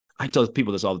I tell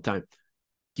people this all the time.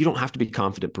 You don't have to be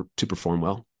confident to perform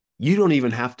well. You don't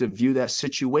even have to view that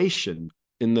situation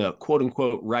in the quote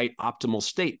unquote right optimal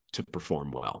state to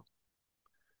perform well.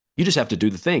 You just have to do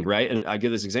the thing, right? And I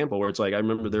give this example where it's like, I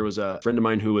remember there was a friend of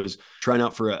mine who was trying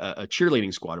out for a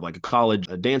cheerleading squad of like a college,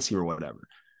 a dancing or whatever.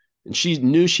 And she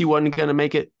knew she wasn't going to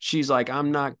make it. She's like,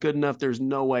 I'm not good enough. There's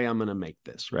no way I'm going to make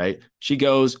this, right? She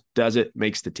goes, does it,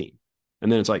 makes the team.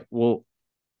 And then it's like, well,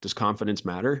 does confidence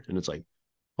matter? And it's like,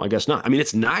 well, I guess not. I mean,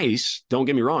 it's nice. Don't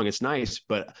get me wrong. It's nice.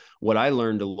 But what I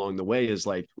learned along the way is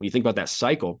like, when you think about that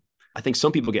cycle, I think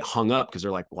some people get hung up because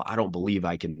they're like, well, I don't believe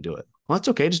I can do it. Well, that's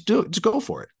okay. Just do it. Just go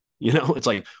for it. It's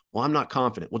like, well, I'm not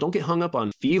confident. Well, don't get hung up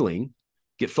on feeling.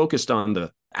 Get focused on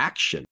the action.